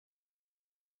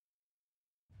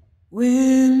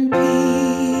When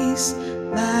peace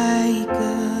like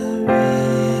a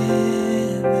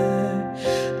river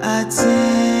attendeth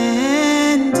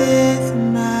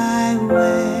my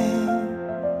way,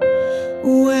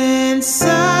 when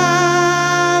sorrows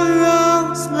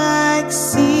like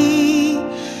sea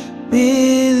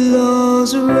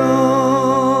billows roll,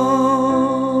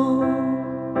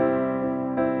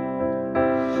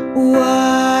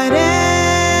 whatever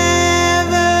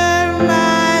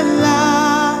my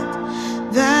lot,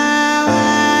 thou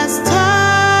hast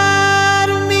taught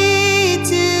me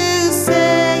to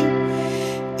say,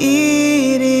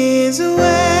 it is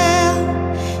well,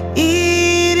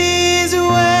 it is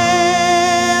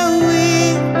well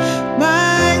with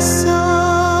my soul,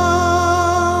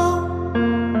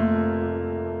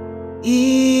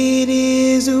 it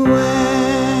is well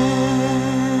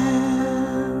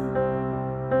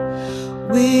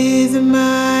with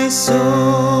my soul.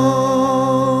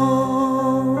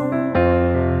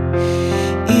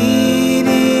 It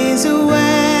is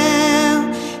well,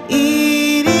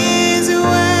 it is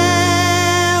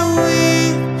well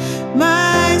with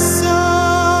my soul.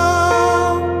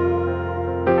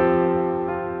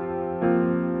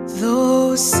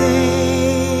 Though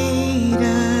Satan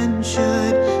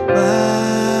should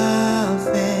buffet,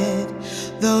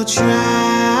 though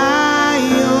trials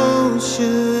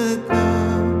should come,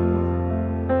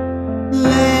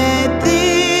 let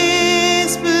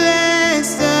this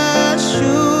blessed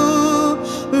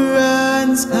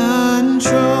assurance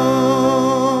control,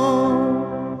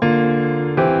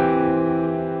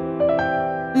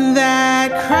 that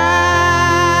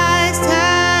Christ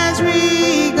has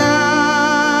regarded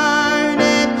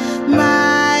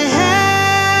my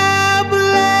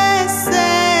helpless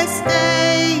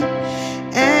estate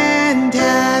and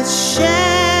has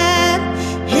shed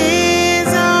his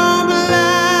own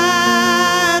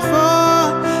blood for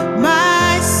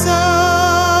my soul.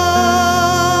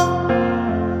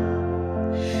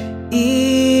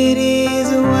 It is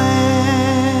well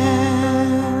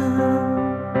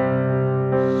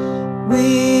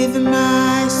with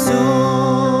my soul.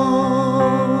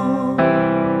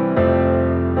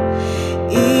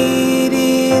 It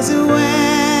is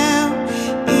well,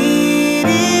 it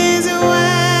is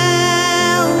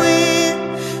well with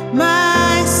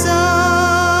my soul.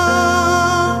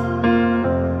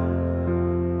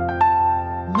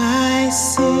 My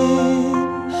sin,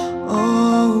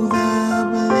 oh the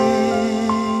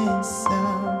bliss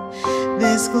of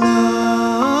this glorious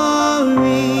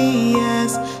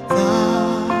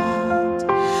thought.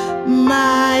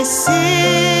 My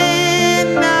sin,